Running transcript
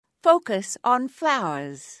Focus on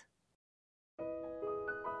flowers.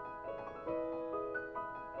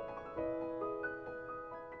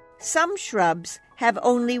 Some shrubs have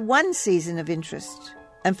only one season of interest,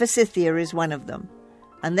 and forsythia is one of them.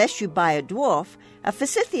 Unless you buy a dwarf, a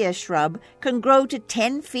forsythia shrub can grow to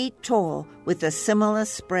 10 feet tall with a similar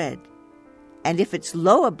spread. And if its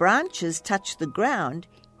lower branches touch the ground,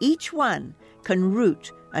 each one can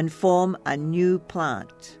root and form a new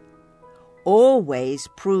plant. Always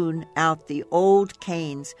prune out the old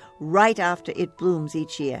canes right after it blooms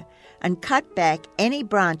each year and cut back any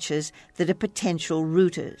branches that are potential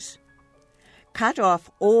rooters. Cut off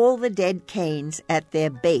all the dead canes at their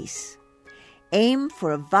base. Aim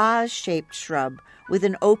for a vase-shaped shrub with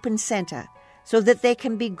an open center so that there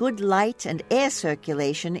can be good light and air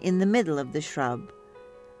circulation in the middle of the shrub.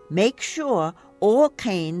 Make sure all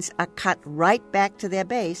canes are cut right back to their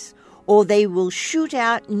base, or they will shoot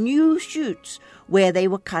out new shoots where they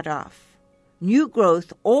were cut off. New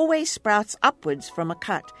growth always sprouts upwards from a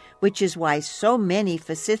cut, which is why so many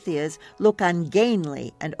forsythias look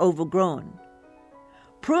ungainly and overgrown.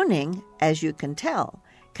 Pruning, as you can tell,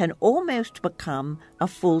 can almost become a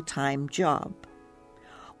full-time job.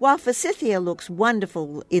 While forsythia looks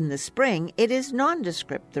wonderful in the spring, it is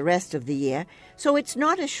nondescript the rest of the year, so it's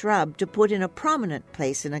not a shrub to put in a prominent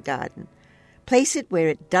place in a garden. Place it where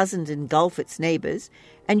it doesn't engulf its neighbors,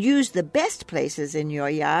 and use the best places in your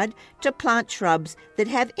yard to plant shrubs that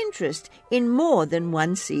have interest in more than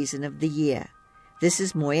one season of the year. This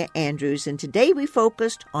is Moya Andrews, and today we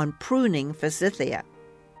focused on pruning forsythia.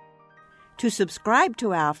 To subscribe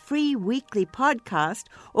to our free weekly podcast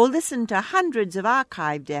or listen to hundreds of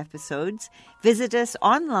archived episodes, visit us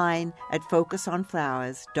online at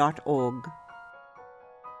focusonflowers.org.